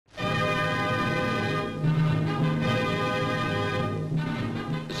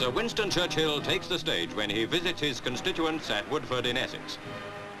Sir Winston Churchill takes the stage when he visits his constituents at Woodford in Essex.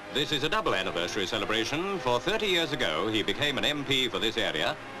 This is a double anniversary celebration, for 30 years ago he became an MP for this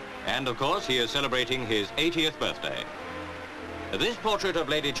area, and of course he is celebrating his 80th birthday. This portrait of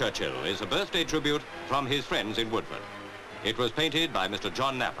Lady Churchill is a birthday tribute from his friends in Woodford. It was painted by Mr.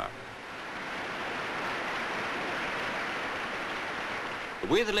 John Napper.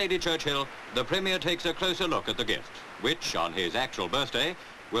 With Lady Churchill, the Premier takes a closer look at the gift, which, on his actual birthday,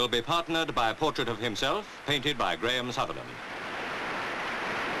 will be partnered by a portrait of himself, painted by Graham Sutherland.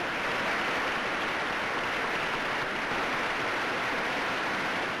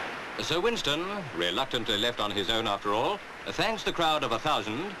 Sir Winston, reluctantly left on his own after all, thanks the crowd of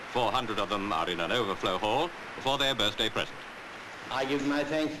 1,000, 400 of them are in an overflow hall, for their birthday present. I give my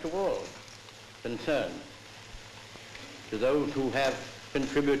thanks to all concerned, to those who have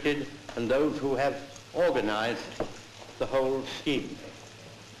contributed and those who have organized the whole scheme,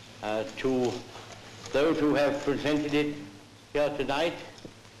 to those who have presented it here tonight,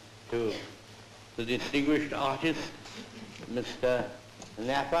 to the distinguished artist, Mr.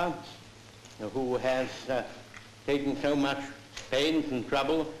 Napper, who has taken so much pains and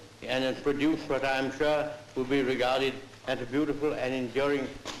trouble and has produced what I am sure will be regarded as a beautiful and enduring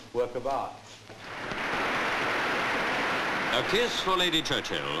work of art. A kiss for Lady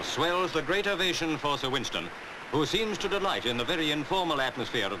Churchill swells the great ovation for Sir Winston, who seems to delight in the very informal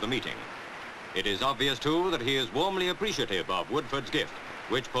atmosphere of the meeting. It is obvious, too, that he is warmly appreciative of Woodford's gift,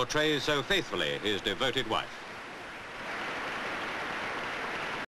 which portrays so faithfully his devoted wife.